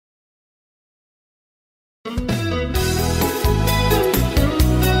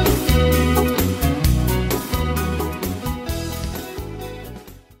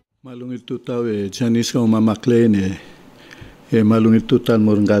Malungit tutaw Janice ka umamaklen malungit tutal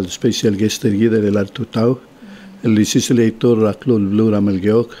morngal special guest ergida el tutaw el legislator raklol blura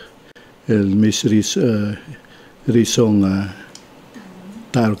Melekeok el Miss Risong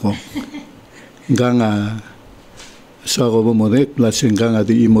Tarkong ganga sago bomodek plasen ganga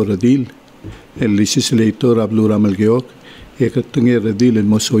di imoradil el legislator blura Melekeok ekatenge radil el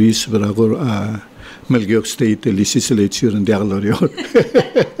mosois bragor Melekeok State legislature en diaglorior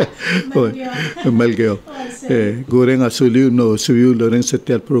Melekeok goreng asuliu no subiu loreng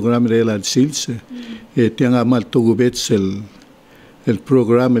setiap program relal sils tiang amal togubets el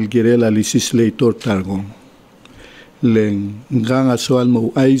program el girela legislator Tarkong len ganga soal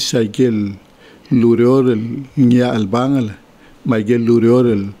mo ay sa gel lurior el nya albangal ma gel lurior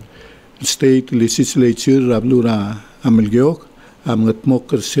el state legislature rablura Melekeok amngat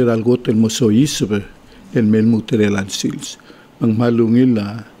moker ser algot el mosoisbe el melmuter el sils ang malungil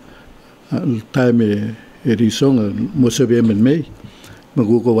al time Risong mosabem el mei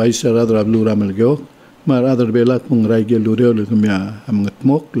maguko wai sara rablura Melekeok mar adar belat mong raigel lurior el kemya amngat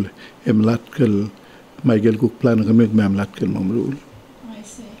mokle emlat kel Michael Cook plan kami memlat kel mamrul.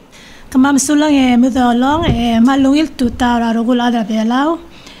 Kamam sulang mudolong malungil tuta rarugul ada belau.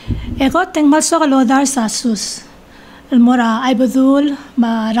 Ego teng mal sokalo dar sasus. El mora aibudul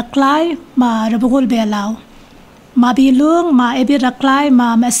ma raklay ma rabugul belau. Ma bilung ma ebi raklay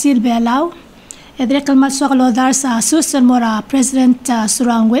ma masil belau. Edrek el mal sokalo dar sasus el mora President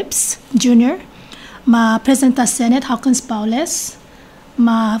Surang Whips Jr. Ma President Senate Hawkins Paules.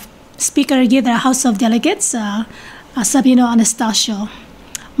 Ma Speaker of the House of Delegates, Sabino Anastasio.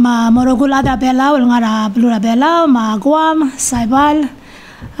 Ma morogul ada belau, ngara blura belau, ma Guam, Saibal,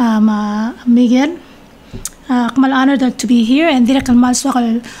 ma Miguel. I'm honored to be here, and direk mal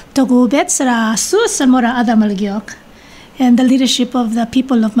swakal togubet sara sus and mora ada Melekeok, and the leadership of the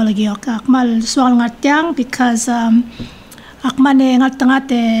people of Melekeok. Akmal swakal ngartyang because akmane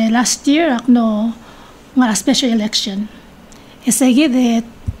ngartangate last year akno ngara special election. Esegi de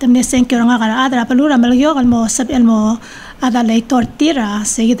tamne senki orang agak ada pelura Melekeok almo sab elmo ada leitor tira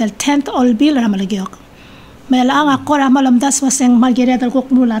segi del 10th all bill Melekeok. Melang akor malam das waseng malgere del kok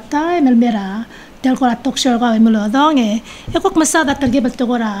mulata melmera del kora toksyor ka mulo dong kok masada tergebel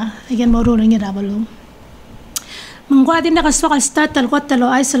togora again mo ruling ira balu. Mengwadim na kaswakal start del kotelo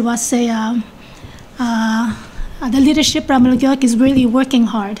aisel wasaya the leadership Melekeok is really working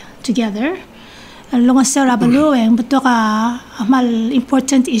hard together. Longa sera balu betul amal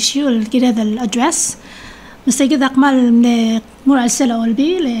important issue kita del address. Mesti kita amal ne mural sela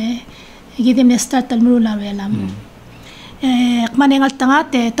olbi le kita ne start al murula welam. Akman engal tanga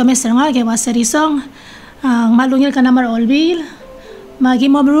te tomes renga ke wasa Risong malungil ka namar olbi magi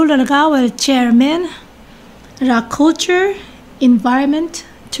mo murula el chairman ra culture, environment,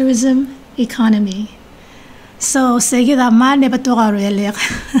 tourism, economy. So sige amal ne betul arelek.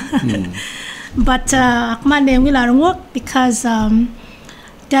 But akman ne will work because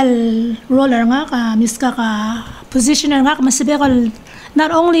del roller nga miska ka positioner nga masibekal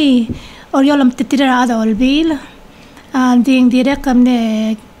not only oriolam titira ada olbil ding direk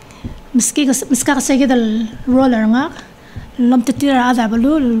kamne miska ka sege del roller nga lom titira ada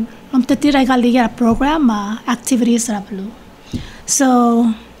balu lom titira galiga program activities rablu.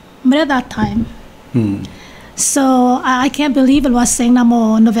 So at that time. So I can't believe it was saying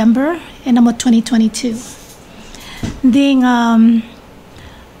namo November and namo 2022.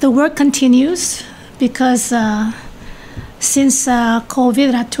 The work continues because since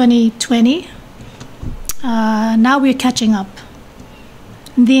COVID at 2020, now we're catching up.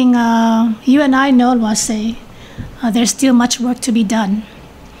 You and I know was say there's still much work to be done.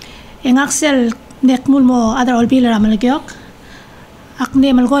 In Axel nekmul mo other olbila Melekeok,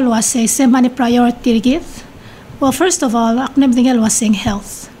 akne malgol was say semani priority give. Well, first of all, akne was saying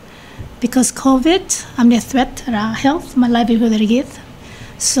health. Because COVID, I'm the threat health, my livelihood give.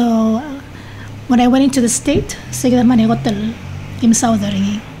 So when I went into the state,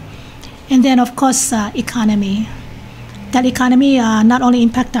 and then of course economy. That economy not only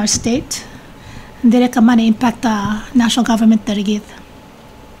impact our state, direct money impact the national government give.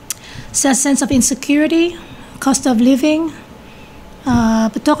 So a sense of insecurity, cost of living,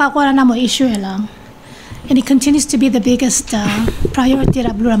 but issue lang. And it continues to be the biggest priority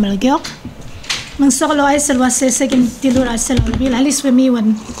of Melekeok. Mangsokolo aisel was second tilur aisel albil, at least for me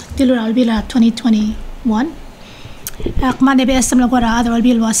when tilur albil 2021. Akman ebe esam lagora other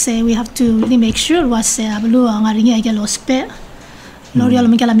albil was say we have to really make sure was ablu ang aringi agel ospe. L'Oreal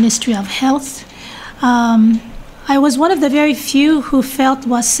Ministry of Health. I was one of the very few who felt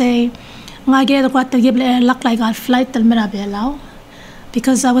was say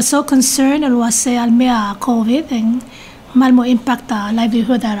because I was so concerned and was say almea COVID and mal mo impact the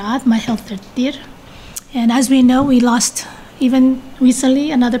livelihood at my health there. And as we know, we lost even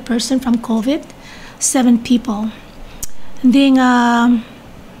recently another person from COVID, 7 people. Ding Akmadiel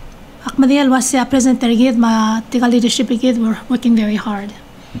was say President Tergid ma tiga leadership brigade were working very hard.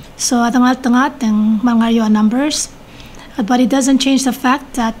 So atangat and mangayo numbers. But it doesn't change the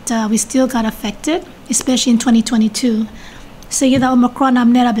fact that we still got affected, especially in 2022. So the Omicron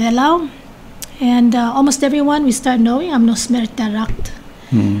amnera belau, and almost everyone we start knowing I'm no smertarakt.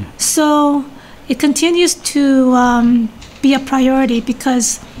 So it continues to be a priority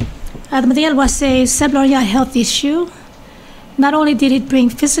because Admadiel was a sebloria health issue. Not only did it bring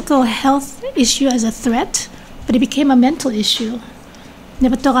physical health issue as a threat, but it became a mental issue.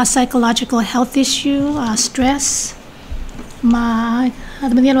 Never took a psychological health issue, stress.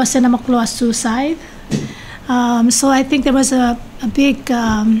 Admadiel was saying a suicide. So I think there was a big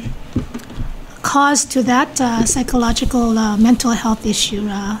cause to that psychological mental health issue,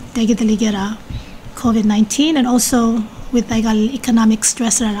 COVID-19, and also with economic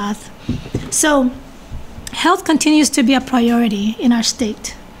stress. So health continues to be a priority in our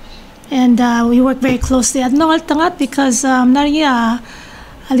state. And we work very closely at Noaltangat because a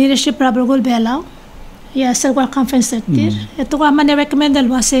leadership Rabrogul Bela, Selwa Conference at Tir. Ito ko man recommended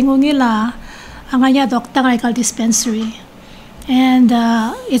was saying ngila ang aya doctor dispensary. And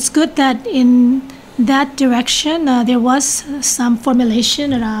it's good that in that direction there was some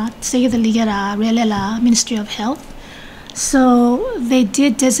formulation say the Ministry of Health. So they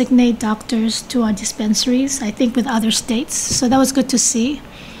did designate doctors to our dispensaries, I think with other states. So that was good to see.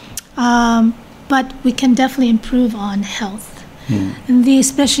 But we can definitely improve on health. And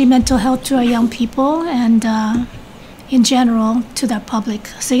especially mental health to our young people and in general to the public.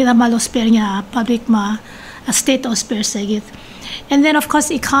 Sige na malosper niya public state osper sige. And then of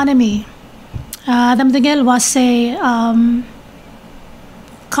course economy. Damdagel was a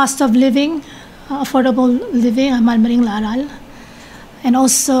cost of living, affordable living, malmaring laral, and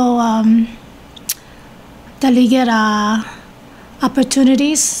also the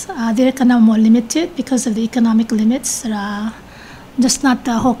opportunities. They're kind of more limited because of the economic limits. Just not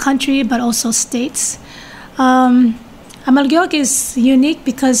the whole country, but also states. Melekeok is unique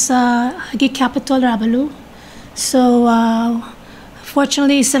because agi capital Rabalu. So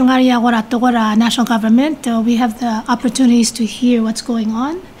fortunately, sa national government, we have the opportunities to hear what's going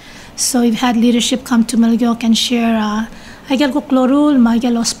on. So we've had leadership come to Melekeok and share Aigal ko klorul,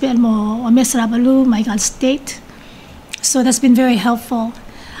 maigal ospel mo omes Rabalu, maigal state. So that's been very helpful.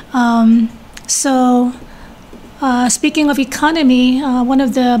 Speaking of economy, one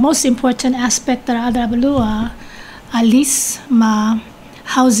of the most important aspects of Rabalu lease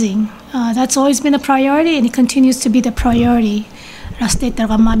housing. That's always been a priority, and it continues to be the priority.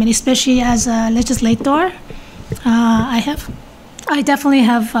 Especially as a legislator, I definitely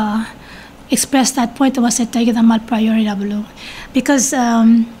have expressed that point was a priority because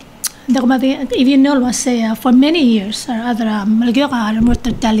if you know, was say for many years,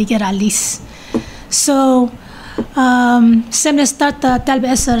 lease. So semne start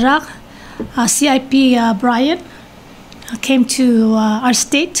talbe CIP Brian came to our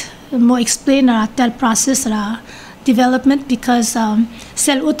state, more explain our tel process development because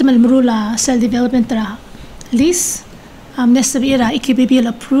cell ultimal mrula cell development lease nesabira IKBB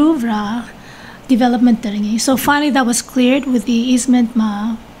approved development taringi. So finally that was cleared with the easement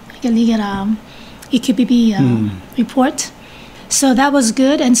IKBB report. So that was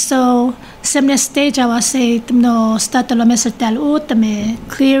good, and so semne stage I was say no start to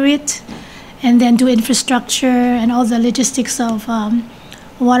clear it and then do infrastructure and all the logistics of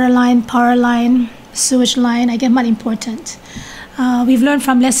water line, power line, sewage line. I get more important. We've learned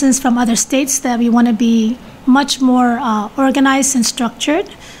from lessons from other states that we want to be much more organized and structured.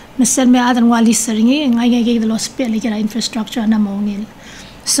 Infrastructure na maungil.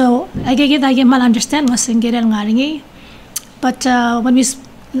 So I get mal understand was ngaringi. But when we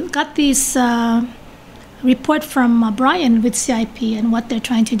got this report from Brian with CIP and what they're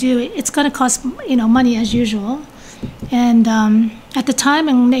trying to do, it's going to cost money as usual. And at the time,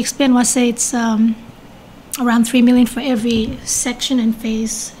 and they explained was say it's around 3 million for every section and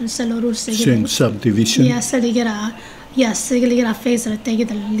phase. Subdivision. Yes, so they get a phase that they get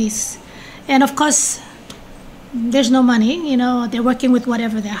the lease. And of course, there's no money. They're working with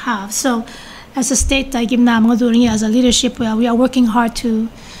whatever they have. So as a state, as a leadership, we are working hard to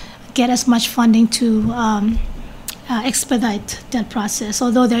get as much funding to expedite that process,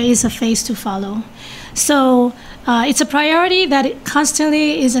 although there is a phase to follow. So it's a priority that it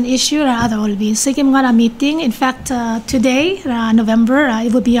constantly is an issue. Will be meeting. In fact, today, November,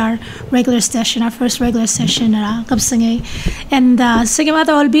 it will be our regular session, our first regular session. And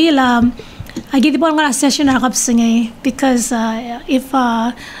will be I give the session because if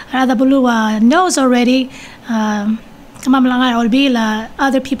Radabulu knows already, will be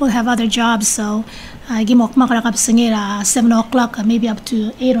other people have other jobs, so gimok makaragap singir 7 o'clock, maybe up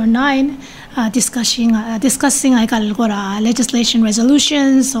to 8 or 9, discussing legislation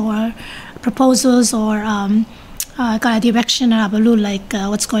resolutions or proposals or direction like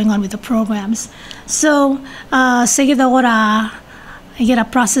what's going on with the programs. So sige the ora I get a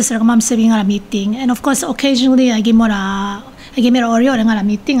process of a meeting, and of course occasionally I give more a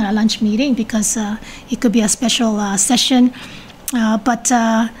meeting or a lunch meeting because it could be a special session. But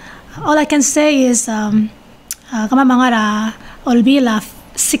all I can say is olbila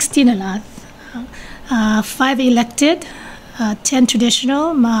 16 5 elected, 10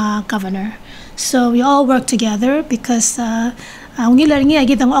 traditional governor. So we all work together because ang ilarngi ay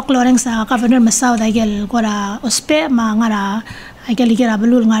gitang okloreng sa governor masaw dahil gora ospe mangara ay galigera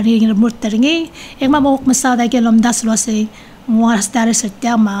belul ngari murteringi ek mamok masaw dahil lomdas lose mga status at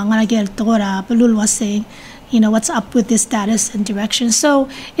tema ngara gel tora belul wase, what's up with this status and direction. So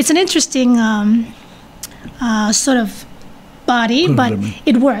it's an interesting sort of body, but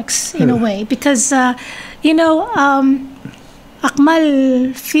it works in a way because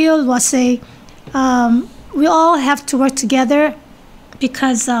Akmal field was we all have to work together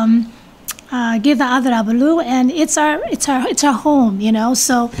because give the other abalu, and it's our home,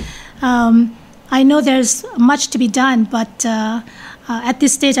 So I know there's much to be done, but at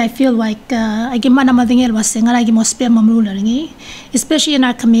this stage I feel like especially in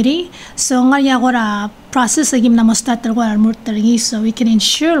our committee. So process so we can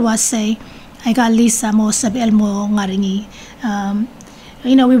ensure I got Lisa mo sabel mo ngaringi.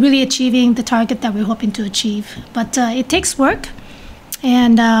 We're really achieving the target that we're hoping to achieve, but it takes work,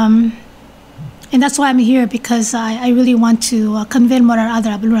 and that's why I'm here, because I really want to convey more other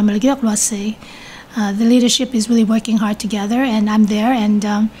abulura Melekeok say. The leadership is really working hard together, and I'm there, and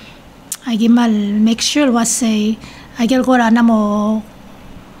I make sure I get namo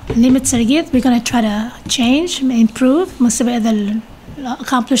limits we're going to try to change, improve,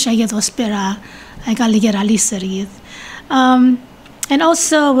 accomplish I get ospera I got liger ali and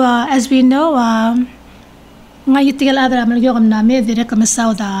also as we know ngayon tigal adra Melekeok namin dire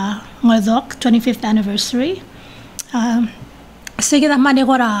kamasaw da ngordok 25th anniversary sige da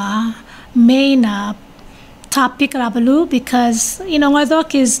manegora main topic rabalu, because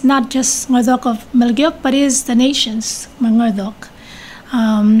ngordok is not just ngordok of Melekeok but is the nation's ngordok.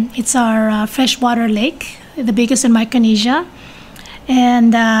 It's our freshwater lake, the biggest in Micronesia,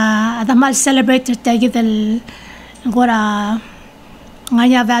 and adamal celebrated tagidal gora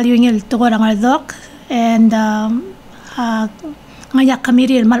ngaya valuing il togora ngordok, and ngaya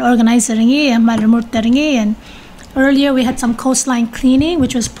committee mal organizing and mal murtaringi. And earlier we had some coastline cleaning,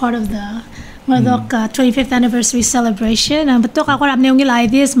 which was part of the ngordok 25th anniversary celebration. But to ako ramne yung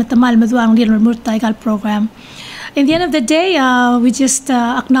ideas matamal maduang little murtaigal program. In the end of the day, we just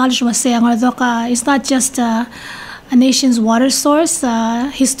acknowledge what say ngordok is not just a nation's water source.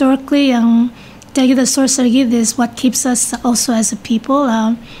 Historically, the source is what keeps us also as a people.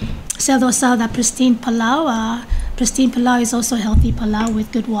 That pristine Palau. Pristine Palau is also healthy Palau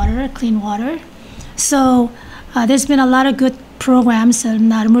with good water, clean water. So there's been a lot of good programs in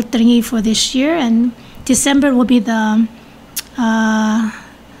Murtaringi for this year, and December will be the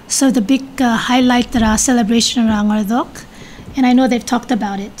big highlight celebration around Ngordok, and I know they've talked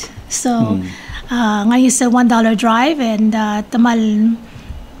about it. So ngayon is a $1 drive, and tamal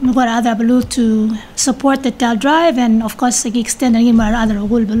other balu to support the Tal drive, and of course extend other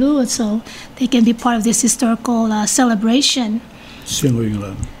balu so they can be part of this historical celebration.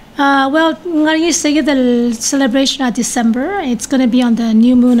 Well, the celebration of December. It's going to be on the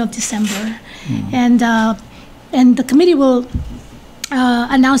new moon of December, and the committee will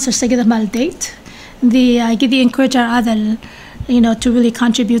announce the mal date. The encourage our other, to really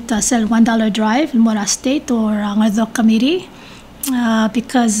contribute to sell $1 drive in Mora State or Ngordok committee,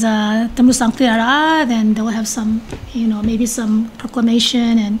 because the musang clear then they will have some, maybe some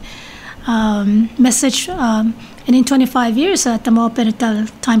proclamation and message. And in 25 years, the Moperital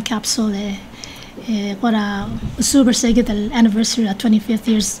time capsule, super the anniversary of 25th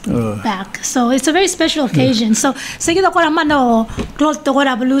years back. So it's a very special occasion. So so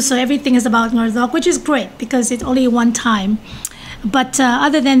everything is about Ngordok, which is great because it's only one time. But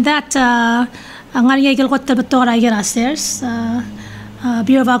other than that, Ang nga igil ko betul I get upstairs.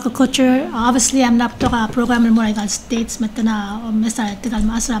 Bureau of Agriculture. Obviously, I'm not talking program in more like states. Matana mesa tegal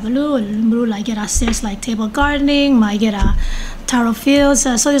masra balu. Muru I get upstairs like table gardening. I get taro fields.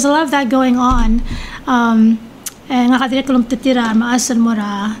 So there's a lot of that going on. Nga kadire kulum titira maasal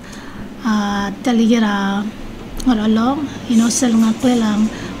mora taligira along. Sel nga klelang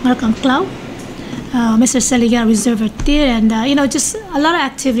ngarkang cloud. Mr. Seliga Reserve Tir, and just a lot of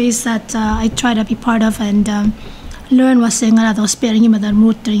activities that I try to be part of and learn was saying those pairing in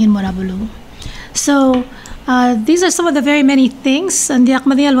Morabulu. So these are some of the very many things, and the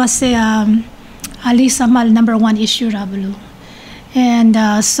Akmadial was say Alisa Mal #1 issue Rabulu, and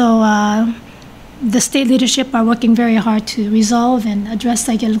the state leadership are working very hard to resolve and address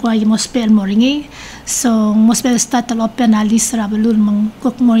the Mospel Moringi. So Mospel start open Alisa Rabulu,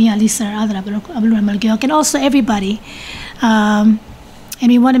 Cook Moringi Alisa Ablu Melekeok, and also everybody. And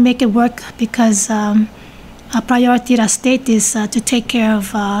we want to make it work because our priority at state is to take care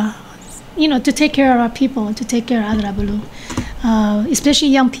of, to take care of our people, to take care of Adrabulu, especially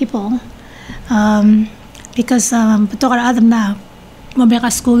young people, because Adam now.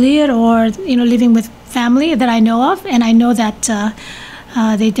 Mabeka school year or living with family that I know of, and I know that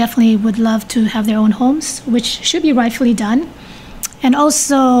they definitely would love to have their own homes, which should be rightfully done. And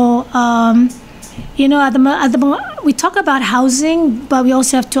also, we talk about housing, but we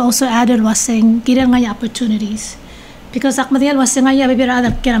also have to add opportunities, because but they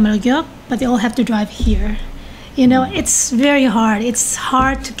all have to drive here. It's very hard. It's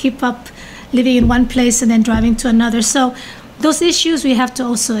hard to keep up living in one place and then driving to another. So those issues we have to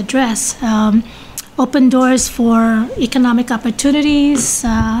also address. Open doors for economic opportunities,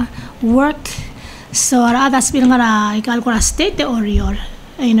 work. So that's state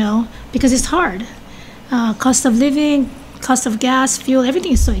because it's hard. Cost of living, cost of gas, fuel,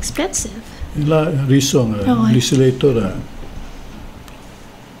 everything is so expensive. La Risong, legislator,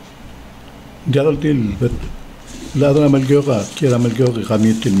 Geraldine, but Ladra Melekeok, Kira Melekeok,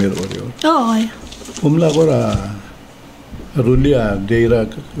 Hamitin Mir Orior. Oh, Umlagora. Rulia Deira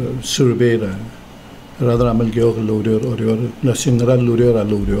Surveira Radra Melekeok Lurior or Nasingra Lurior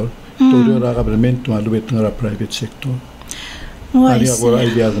Lurior, Lurior government to Aluetnara private sector. Aria Gora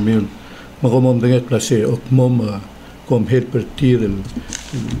Idea Mil Magomom Denget Place of Mom com helper Tirel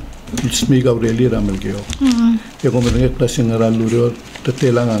Smiga Aurelia Melekeok. Yagom Denget Plasingra Lurior, the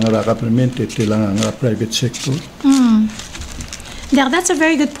Telanga government, the Telanga private sector. Yeah, that's a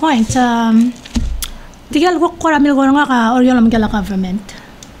very good point. Tigal ko ramil ko nga ka Oriol government.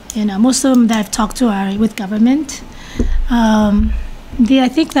 Most of them that I've talked to are with government. I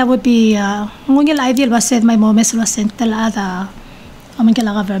think that would be ngungil ideal was said my mom was sent talada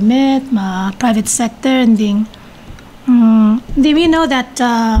amangala government, ma private sector, and we know that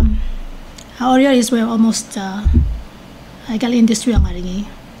Oriol is where almost gal industry ang aringi.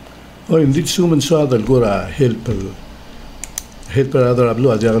 Oh, indeed, suman so adal gora helper other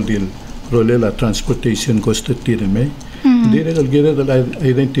ablu ajagal deal. Rolela transportation cost tireme. Dire gere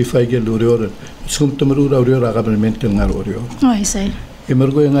identify ge lurior sum tamru aurior government ngar orio. Oh, I say.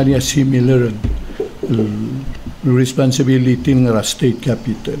 Emergo ngania similar responsibility ngar state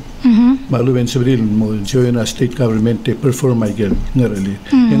capital. Malu ben sebril mo join a state government te perform igel ngarali.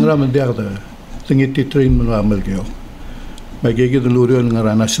 Ngra man diarda tingiti train mo Melekeok. Magege de lurior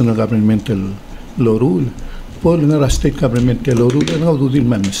ngar national governmental law rule. Paul nga state government ke loro nga udin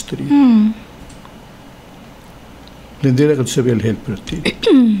ministry. Lindira kad sabil helper ti.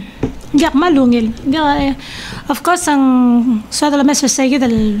 Gak malungil. Of course ang sadala mesra sege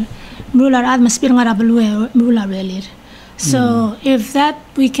dal ruler ad maspir nga rablu ruler relir. So if that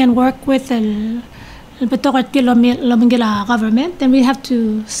we can work with el betokat kilo lomingila government, then we have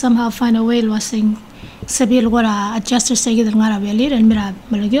to somehow find a way wasing sabil gora adjuster sege dal nga relir and mira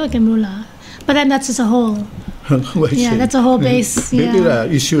Melekeok and rula. But then that's just a whole. Yeah, that's a whole base. Maybe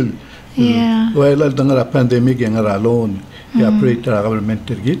issue. Yeah. While the pandemic and alone, the operator government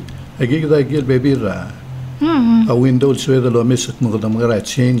git. I give that gil baby ra. A windows where the law miss at Mugadamara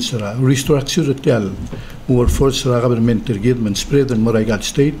change restructure tell workforce government git man spread and Moragal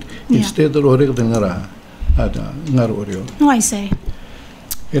state instead of Oreg the Nara Ada Narorio. Oh, I say.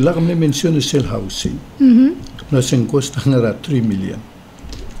 A lagam mention is cell housing. Nothing cost 3 million.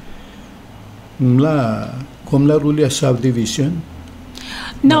 Komla Rulia subdivision?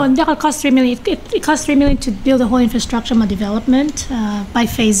 No, that cost 3 million. It cost 3 million to build the whole infrastructure development by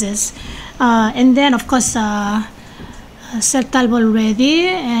phases. And then, of course, Sertal already.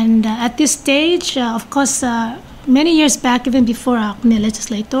 And at this stage, of course, many years back, even before the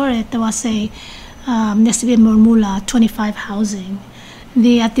legislator, there was a Nesibin Mormula 25 housing.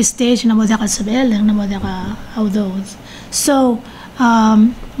 at this stage na modaka sabel na modaka of those. So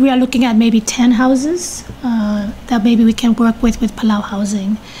we are looking at maybe 10 houses that maybe we can work with Palau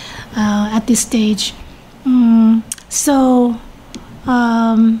Housing at this stage. So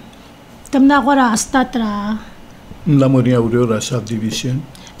tamna kora astatra Lamonia Aurora subdivision.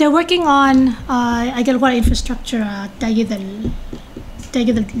 they're working on I get what infrastructure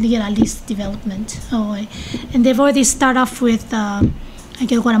least development. And they've already started off with I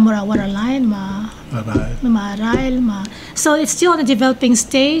get what water line so it's still on the developing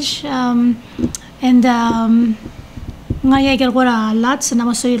stage and ngaya get what lots and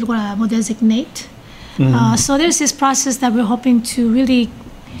also what designate. So there's this process that we're hoping to really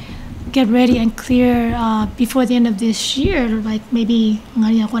get ready and clear before the end of this year, like maybe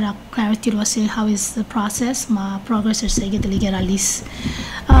clarity was say how is the process, progress or say get a lease.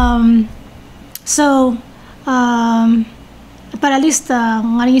 So but at least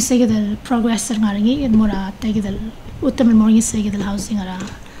ngaringi say the progress ngaringi and mura take the utam moringi say the housing ara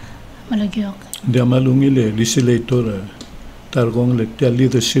Melekeok. The Amalungile legislator Tarkong le tell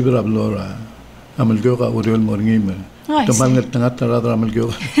the Sibra Blora Melekeok Uriel Moringim. Yeah,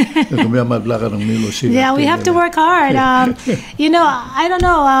 we have to work hard. You know, I don't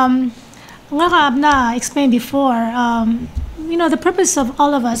know. Nga explained before. You know, the purpose of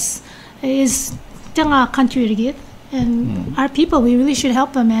all of us is tanga country and our people. We really should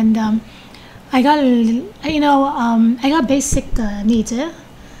help them. And I got, I got basic needs. I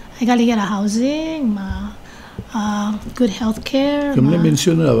got to get a housing, good health care.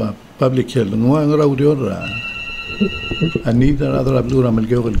 Public health. Anita other Blue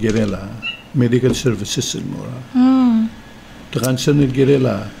Melekeok Gerela, medical services in Mora. The concern of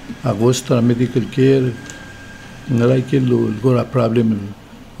Gerela, Agosta medical care, Naraikil go a problem,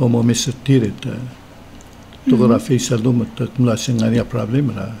 Homo Mr. Tiret, to go a face a lumen, Lasing any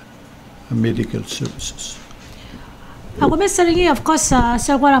problem, medical services. Ako of course,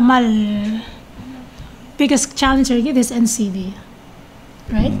 Sagwara Mal biggest challenge is NCD,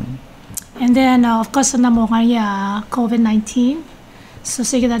 right? And then, of course, COVID-19. So,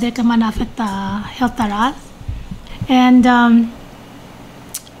 sige that they can affect health aral. And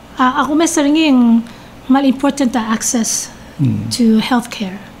ako mesaringing mal important access to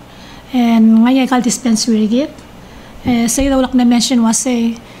healthcare. And ngayon kal dispensary git. Sige daw ulak na mention was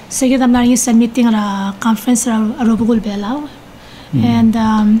sige daw na sa meeting ra conference ra Arobugul Belaw. And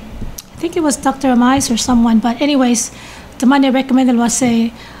I think it was Dr. Amais or someone. But anyways, the man they recommended was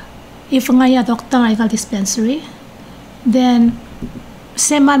if ngaya doctor ay dispensary, then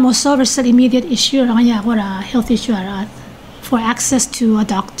seman mo solve the immediate issue ngaya or a health issue for access to a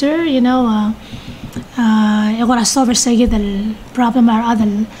doctor, you know, agora solve the problem or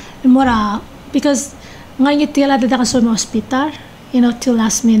other more because ngaya tila da ka sa hospital, you know, till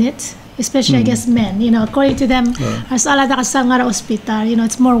last minute, especially I guess men, you know, according to them as ala da ka sa hospital, you know,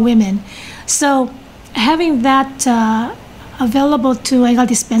 it's more women. So having that available to Egal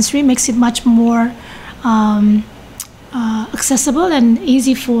dispensary makes it much more accessible and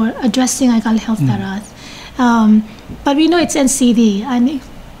easy for addressing Egal health tarat. But we know it's NCD. I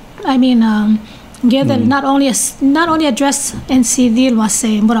mean, not only address NCD was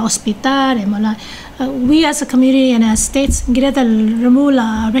say mura hospital we as a community and as states remove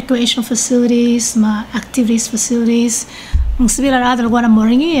recreational facilities, activities facilities, other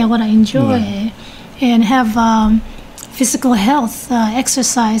enjoy and have physical health,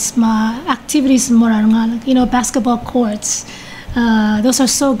 exercise, activities, you know, basketball courts. Those are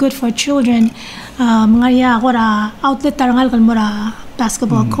so good for children. Outlet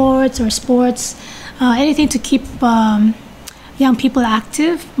basketball courts or sports, anything to keep young people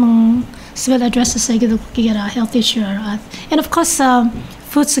active. Civil addresses get a health issue. And of course,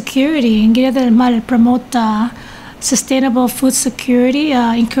 food security. Promote sustainable food security.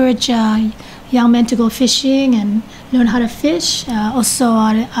 Encourage young men to go fishing and learn how to fish. Also,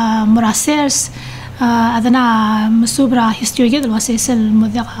 morasers, adana masubra history gid was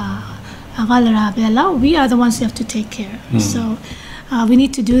we are the ones who have to take care. So we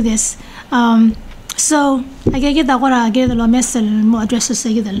need to do this. So I get that what I get the message more addresses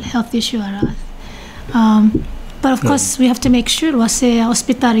the health issue. But of course, we have to make sure was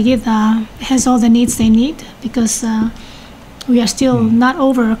hospital has all the needs they need because we are still not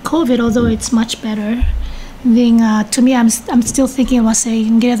over COVID, although it's much better. To me, I'm still thinking about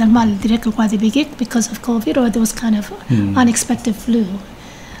saying because of COVID or those kind of unexpected flu.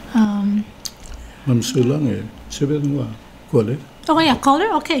 Oh yeah,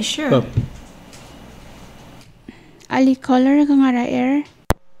 caller. Okay, sure. Ali caller kang ara air.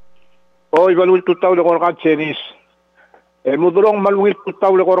 Oh, ibalul tutaw na kon ka Chinese. Mudulong malungil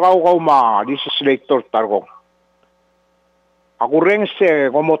putaw le kau ma legislator Tarkong. Aku reng se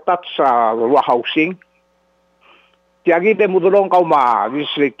komotat sa ruang housing. Tiagi de mudulong kau ma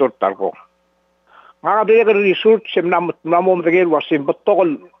legislator Tarkong. Nga dia ke result sem namo mtegel wasim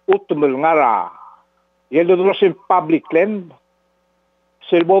betokol utmel ngara. Yelo wasim public land.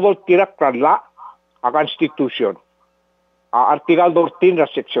 Sel bodol tirak krala a constitution. Artikel 14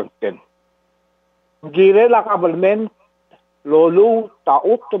 section 10. Gire la government lolo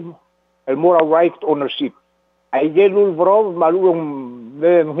taot el moral right ownership. Ay gelul bro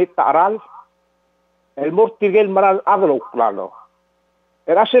malulong hita aral. El mortigel maral aglo klalo.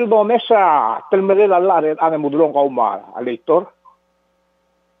 Erasel do mesa telmerel Allah ang mudulong kauma elector.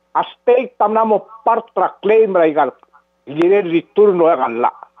 A state tamnamo partra claim raigal. Gire return no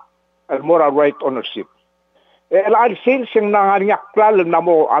Allah. El moral right ownership. El alsil sing nanganyak klalo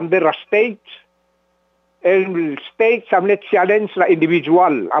namo under a state. El state samnet challenge la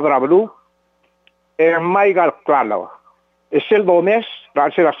individual abrablu. Maigal klalo. Esel do mes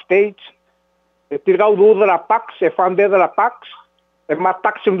alsil a state. Tirgau duda la pax, fande de la pax.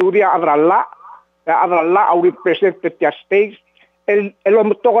 Mataxim duria adralla au representative ya state el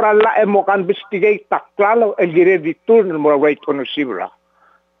omtogoralla emokan investigate taklalo el direditur no right ownership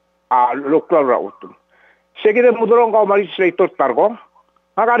a local rautum seguide mudron ka legislator Tarkong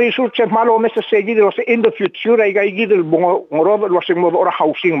aga research malo mes seguide in the future ay gidel ngoro lo sing modo ora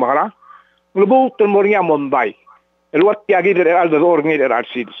housing magara lubu moria monday el wat ya gidel al do orngir al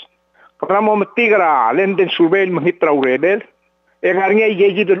sids kamo metigra lenden survey mahitra uredel Engarnya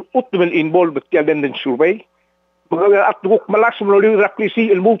igegi del utmel involved betiaden den survey. Mga atbuk malas melalui raklisi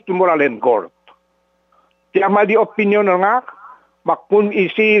ilmu tumoralen court. Tiama di opinion nga makpun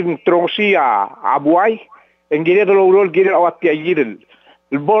isi trongsia abuay engire del urol gire awat ya gire.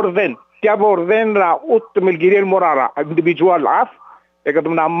 Borden tia borden la utmel gire morara individual af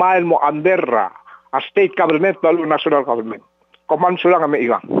ekadum na mail mo anderra a state government balu national government. Koman sulang ame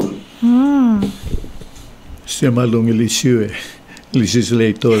iga. Semalong ilisyu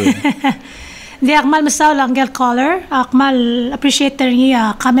legislator. Di akmal masaw lang gel caller, akmal appreciate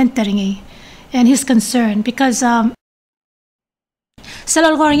niya comment niya and his concern because sa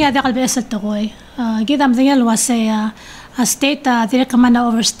lolgor niya dakal besat to koy. Gidam tingel was a state direct man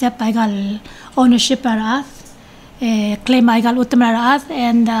overstep igal ownership arath claim igal utam arath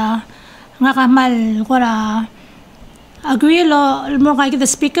and nga kamal gora agree lo mo kay the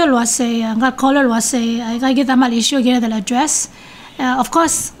speaker was a nga caller was a kay kita mal issue gina del address. Of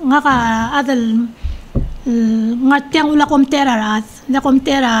course, nga ka adal nga tiyang ula komtera rat, na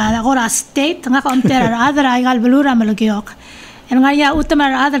komtera agora state, nga komtera adra igal belura Melekeok. And nga ya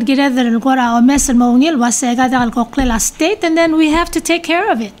utamar adal giredel gora o mesel maungil was gada al koklela state, and then we have to take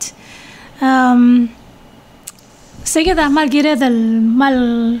care of it. Sige da mal giredel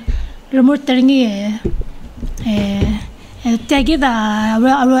mal remur teringi tagida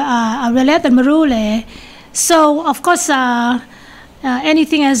related marule. So of course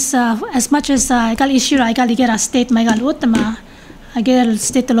anything as much as igal issue igal igera state maigal utama igal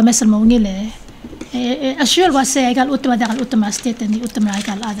state lo mesel maungile assure was igal utama dagal utama state and utama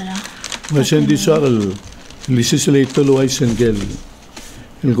igal adara Masen di sa legislator lo ay sengel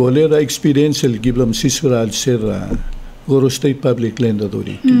el golera experience el giblam sisra al serra Goro State Public Land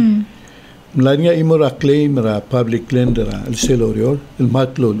Authority mlanya imora claim ra public land ra el selorior el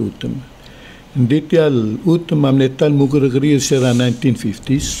matlo lutum Ditial utum amnetal mugregri sera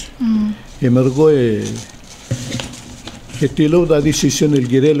 1950s. Emergo ketilo da decisión el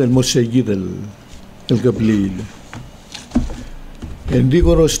girel el mosegid el gablil. En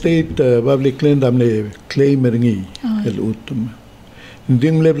Digoro State public land amne claimer ngi el utum.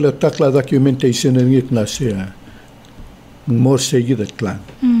 Ding level takla documentation ngi tnasea. Mosegid el clan.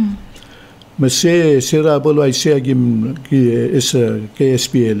 Mase sera bolo ay sea gim es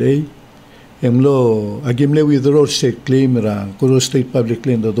KSPLA. Emlo agimle withdraw se claim ra Goro State Public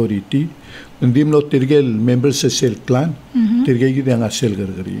Land Authority ndimlo tirgel members sa sel clan tirgel gidi nga sel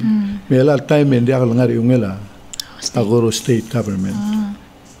gargari mela time ndi agal ngari ungela Goro State government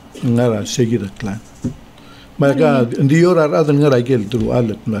ngara segida clan maga ndi yor adal ngara gel dru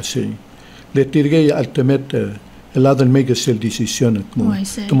alat na sei le tirgel ultimate el adal mega sel decision at mo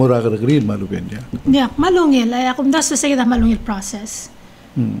tumora gargari malubendia yeah malungil ay akum das sa segida malungil process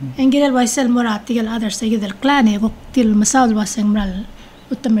Engel waisel morati el other seguid el clan e til masal waseng mral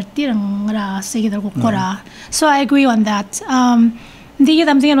utamertir ngra seguid el kora. So I agree on that. Ndi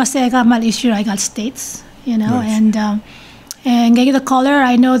dam tingel wasega mal issue igal states, you know, and the caller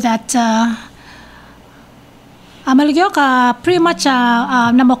I know that Melekeok pretty much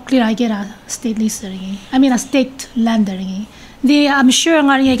namok clear I get a state leaser. I mean a state lander. I'm sure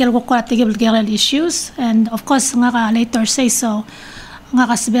nga rin ko ko atigil issues, and of course nga later say so nga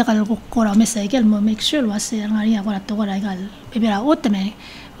kasibekal ko ko mesegel mo make sure was nga rin ko ato ko ragal bibira utme.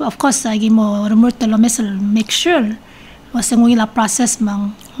 Of course agi mo remote lo mesel make sure was ng ila process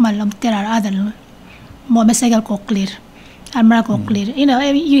mang malam terar adan mo mesegel ko clear. Almara ko clear.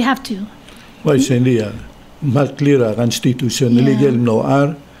 You have to. Why sendi mal clear constitution legal no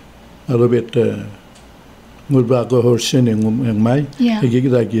arobet ngulbago horsen ng mai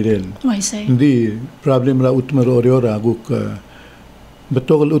higigda girel. Why say? Hindi problem ra utmer oriora guk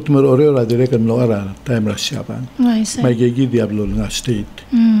betogol utmer oriora direkan no ara time ra siapan. Why say? Mai gigi diablo nga state.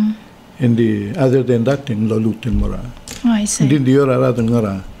 Hindi other than that thing lo lutin mora. Why say? Hindi diora ra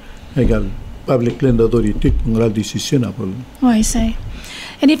ngara egal public land authority ngara decision apol. Why say?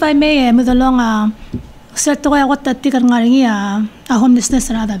 And if I may move along certo kaya what tikar nga ringi a homelessness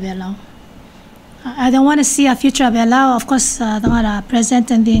ra da belaw. I don't want to see a future of Belao. Of course, the present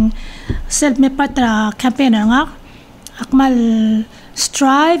ending self me patra campaigner nga. Akmal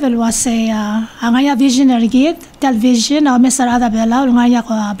strive el was say angaya visionary gate television or mesarada Belao ngaya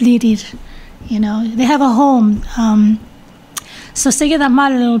ko bleeder. They have a home. So sige da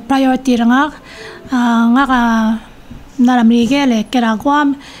mal priority nga ka naramigele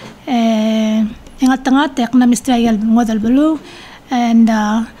keragwam ingat tek na mistrayal ngodal belu and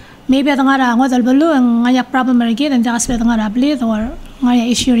maybe the ngara ngodal belu ang ngaya problem rigid and das the ngara bleed or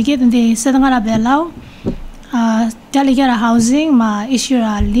ngaya issue rigid and they said ngara Belao delegate housing ma issue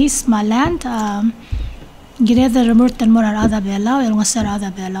a lease ma land gire the remote and more other Belao el ngasara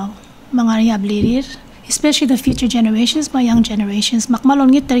other Belao mangaya bleed especially the future generations, my young generations.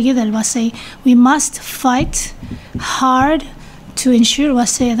 Makmalon ngit was say we must fight hard to ensure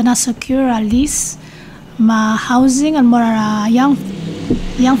was say the secure at least ma housing and more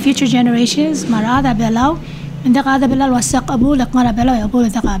young future generations. Marada Belao and the other Belao was sak abu like mara Belao abu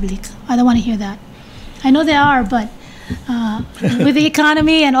the kablik. I don't want to hear that. I know they are, but with the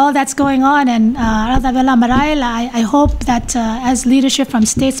economy and all that's going on, and I hope that as leadership from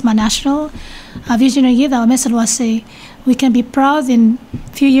states, my national visionary, the message was say we can be proud in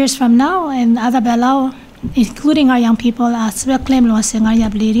few years from now, and other Belao, including our young people, as well claim was saying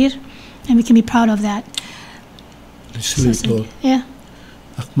and we can be proud of that. Yeah.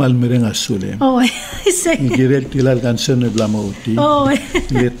 Akmal mereng asule. Oh, I say. Girel tilal kansen blamauti. Oh.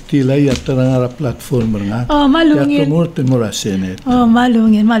 Let tilay atarang platform nga. Oh, malungin. Yakumurte morasenet. Oh,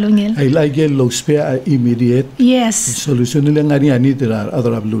 malungin. Ay lagel lo spare immediate. Yes. Solution nila nga ni tirar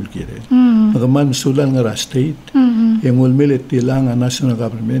adrablul gire. Magaman sulan nga state. Yang ulmilit tilang nga national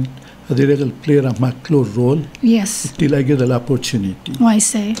government. Adiregal player a macro role. Yes. Tilay gel opportunity. Why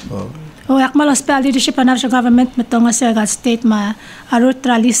say? Oh. Akmal hospital leadership and national government metonga sa state ma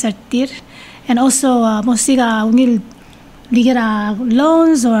arutrali sertir and also musiga ungil ligira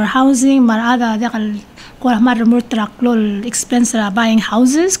loans or housing marada dekal ko mar mutra klol expense buying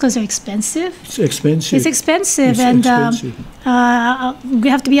houses because they're expensive. It's expensive and we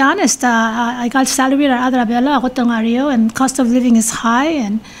have to be honest. I got salary or other bela kotangario and cost of living is high,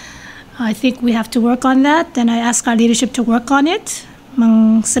 and I think we have to work on that, and I ask our leadership to work on it.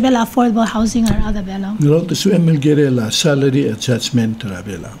 Mang sabela affordable housing or other bela. No, the swim gerela salary adjustment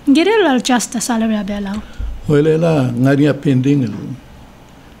rabela. Gerela adjust the salary bela. Holela ngania pending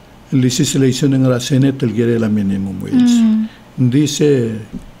legislation ng Senate gerela minimum wage. Dice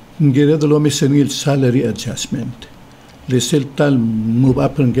gerela lo mesenil salary adjustment. Lesel tal move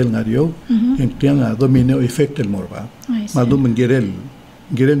up ngel ngario en tianga domino effect el morba. Madum gerel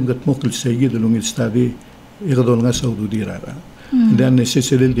gat mokil segi dolung study igadol nga saudu dirara. Then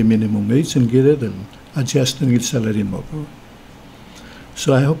necessarily the minimum wage and get it adjusting its salary more.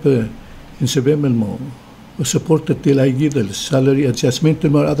 So I hope in Sebemel mo support the till I give the salary adjustment to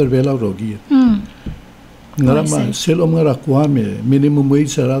more other vela rogi. Ngarama selom ngara kuame minimum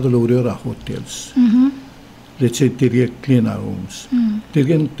wage are other lower hotels. Let's say tirge clean our rooms.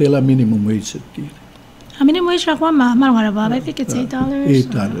 Tirgen tell a minimum wage at tir. How many wage I think it's $8.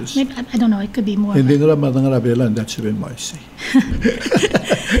 $8. Maybe I don't know. It could be more. And then Rabela, and that's even my say.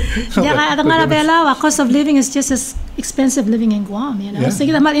 Yeah, cost of living is just as expensive living in Guam. So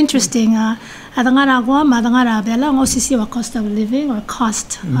it's not interesting. Guam, Rabela, cost of living or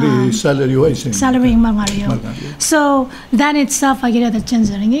cost. The salary wise. Salary in So that itself, I get the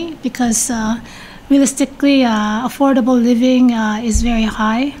change because realistically, affordable living is very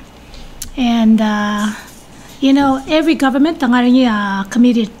high. And every government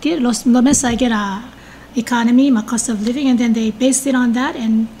committed economy, my cost of living, and then they based it on that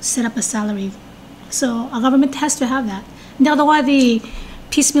and set up a salary So our government has to have that. Hindi ako why the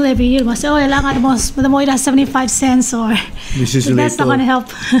piecemeal every year was, kailangan mo 75 cents or that's not going to help.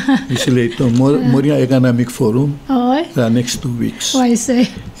 This is later. More economic forum the next 2 weeks. Why say?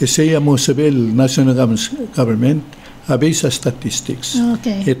 Say mo sabil national government based on statistics.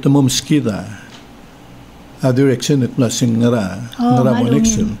 Okay. Ito mo skida. A direction at plasing ngara mo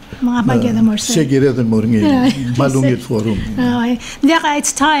nexel. Mga bagay na more say. Sige rin mo rin malungit forum.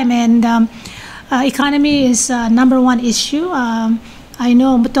 It's time, and economy is number one issue. I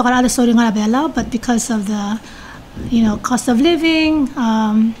know but because of the cost of living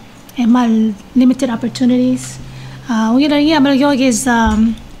and limited opportunities, Melekeok is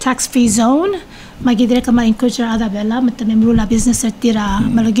tax-free zone. Magidire ka ma-encourage ada bela matamemrula business tira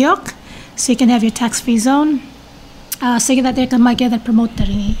Melekeok. So you can have your tax-free zone. So that they can make that promote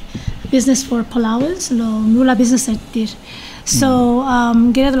the business for Palauans, mula business tir. So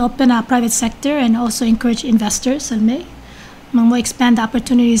get open a private sector and also encourage investors and more expand the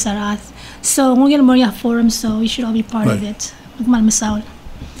opportunities are. So ngil more forum, so we should all be part of it.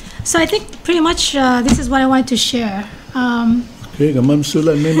 So I think pretty much this is what I wanted to share. Okay, gamam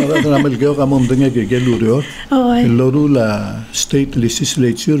sulan may mararamel kayo kamom denga gegeluro. Loru la state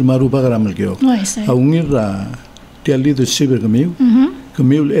legislature maruba karamel kayo. Aungir the leadership kamiu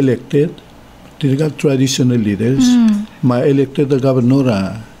elected, the traditional leaders, ma elected the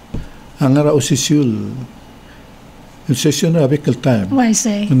governor angara osisiul el session avec el time. Why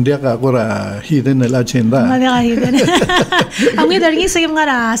say? Hindi ka akora hidden el agenda. Hindi ka hidden. Ang gidargi sa yung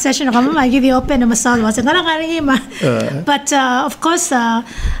ngara session na kami magi di open na masal was ngara kari ma. But of course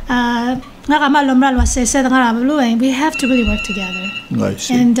ngara malomral was say ngara bluing we have to really work together.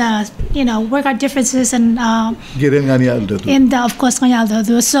 And work our differences and giren ngani aldo. And of course ngani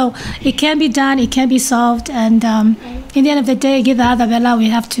aldo. So it can be done, it can be solved, and in the end of the day we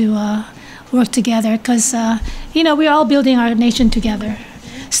have to work together because we're all building our nation together.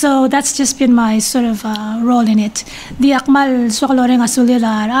 So that's just been my sort of role in it. Di akmal suka loreng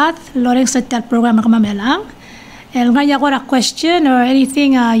asulila arat loreng setel program kamamelang. El ngaya ko question or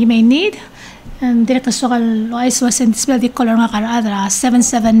anything you may need. And direct suka lois was in spell di color nga karadra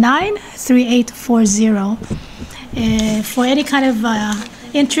 779-3840 for any kind of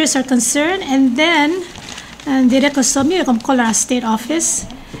interest or concern. And then direct so mi kom color state office.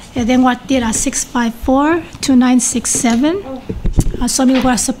 And then what did 654-2967. So we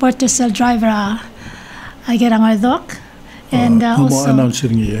will support the cell driver. I get ang doc. And also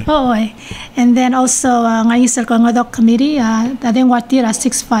and then also ngayon sa doc committee. Then what did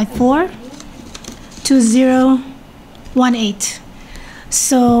 654-2018.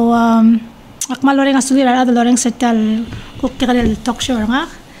 So akmaloreng asulira ada loreng setel kukikal talk show nga.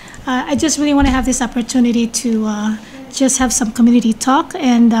 I just really want to have this opportunity to just have some community talk,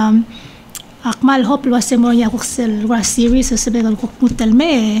 and akmal hope lo mo ya kuksel wa series sa begal kukmutel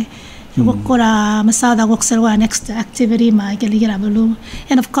me kukura masada kuksel wa next activity ma geligira bulu.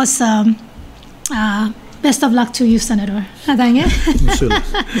 And of course best of luck to you, Senator. Adanya.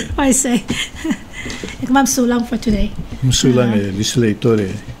 I say ikmam sulang for today. Sulang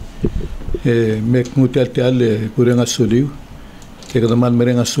legislator mek mutel tial kurenga suliu kekadaman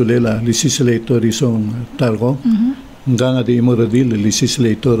merenga sulela legislator Risong Tarkong. Nganga de imoradil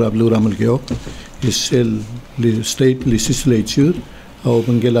legislator ablu Melekeok is el state legislature au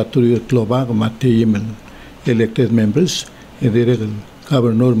bangelatori kloba mate yemel elected members and the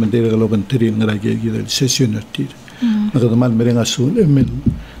governor mandere galobanteri ngrage gidel sessioner tir nakadaman merenga sul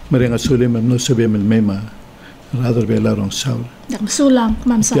no sabe mema rather belarong saul sulang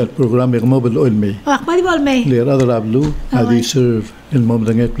mamsa el program ek mobile oil me akmali bol me le rather ablu adi serve el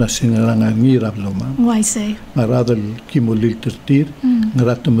momdanget plasing nga ngirab lo ma why say rather kimulil tertir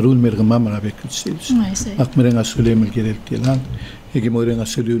ngaratam rule mergama marabek sils ak merenga sul mel girel tilan egi morenga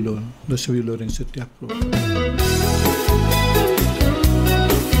selulo lo selulo ren setiap pro